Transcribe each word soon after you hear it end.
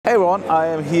Hey everyone, I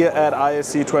am here at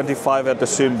ISC 25 at the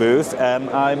Zoom booth, and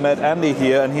I met Andy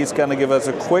here, and he's going to give us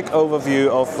a quick overview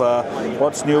of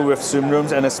what's new with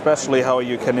ZoomRooms and especially how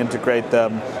you can integrate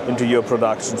them into your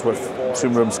productions with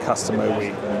ZoomRooms Custom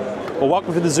AV. Well,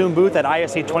 welcome to the Zoom booth at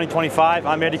ISC 2025.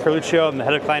 I'm Andy Carluccio, I'm the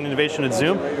head of client innovation at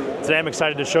Zoom. Today I'm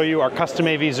excited to show you our custom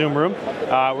AV Zoom Room.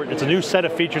 It's a new set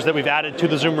of features that we've added to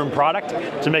the Zoom Room product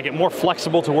to make it more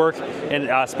flexible to work in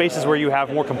spaces where you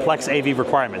have more complex AV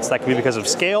requirements. That could be because of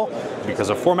scale,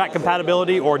 because of format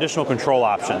compatibility, or additional control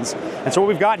options. And so what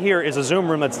we've got here is a Zoom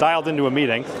Room that's dialed into a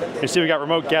meeting. You see we've got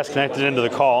remote guests connected into the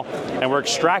call, and we're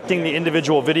extracting the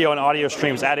individual video and audio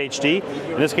streams at HD.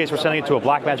 In this case, we're sending it to a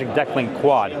Blackmagic DeckLink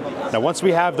Quad. Now once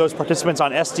we have those participants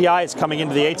on SDI, it's coming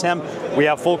into the ATEM, we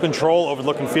have full control over the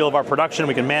look and feel of our production.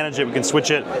 We can manage it, we can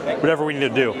switch it, whatever we need to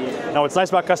do. Now what's nice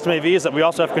about custom AV is that we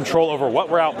also have control over what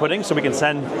we're outputting, so we can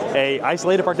send a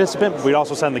isolated participant, we'd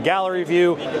also send the gallery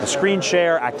view, the screen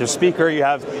share, active speaker. You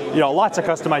have lots of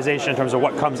customization in terms of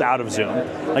what comes out of Zoom.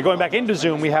 Now going back into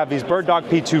Zoom, we have these BirdDog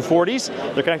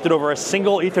P240s. They're connected over a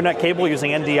single Ethernet cable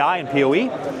using NDI and PoE.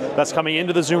 That's coming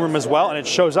into the Zoom Room as well, and it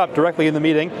shows up directly in the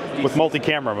meeting with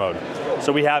multi-camera mode.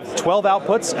 So we have 12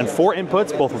 outputs and 4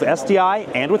 inputs, both with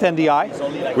SDI and with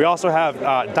NDI. We also have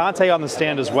Dante on the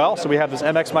stand as well, so we have this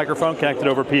MX microphone connected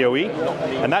over PoE,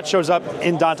 and that shows up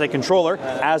in Dante Controller,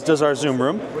 as does our Zoom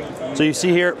Room. So you see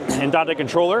here in Dante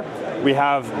Controller, we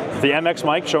have the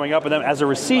MX mic showing up, and then as a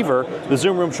receiver, the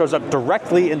Zoom Room shows up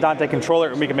directly in Dante Controller,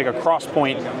 and we can make a cross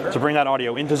point to bring that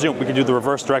audio into Zoom. We can do the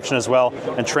reverse direction as well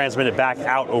and transmit it back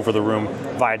out over the room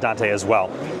via Dante as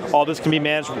well. All this can be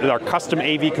managed with our custom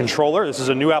AV controller. This is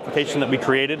a new application that we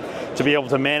created to be able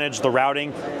to manage the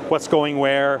routing, what's going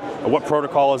where, what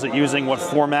protocol is it using, what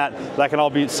format. That can all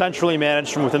be centrally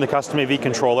managed from within the custom AV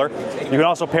controller. You can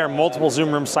also pair multiple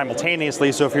Zoom Rooms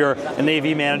simultaneously, so if you're an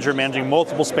AV manager managing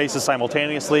multiple spaces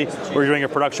simultaneously, or you're doing a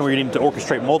production where you need to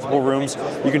orchestrate multiple rooms,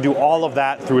 you can do all of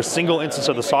that through a single instance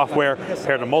of the software,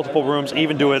 paired to multiple rooms,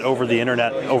 even do it over the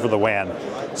internet, over the WAN.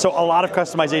 So a lot of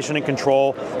customization and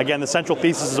control. Again, the central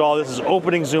thesis is all this is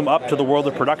opening Zoom up to the world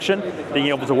of production, being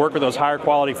able to work with those higher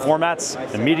quality formats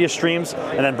and media streams,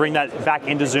 and then bring that back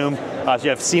into Zoom so you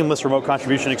have seamless remote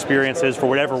contribution experiences for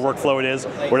whatever workflow it is,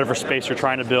 whatever space you're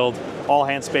trying to build, all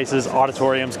hand spaces,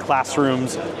 auditoriums,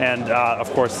 classrooms, and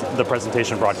of course the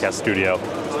presentation broadcast studio.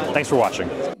 Thanks for watching.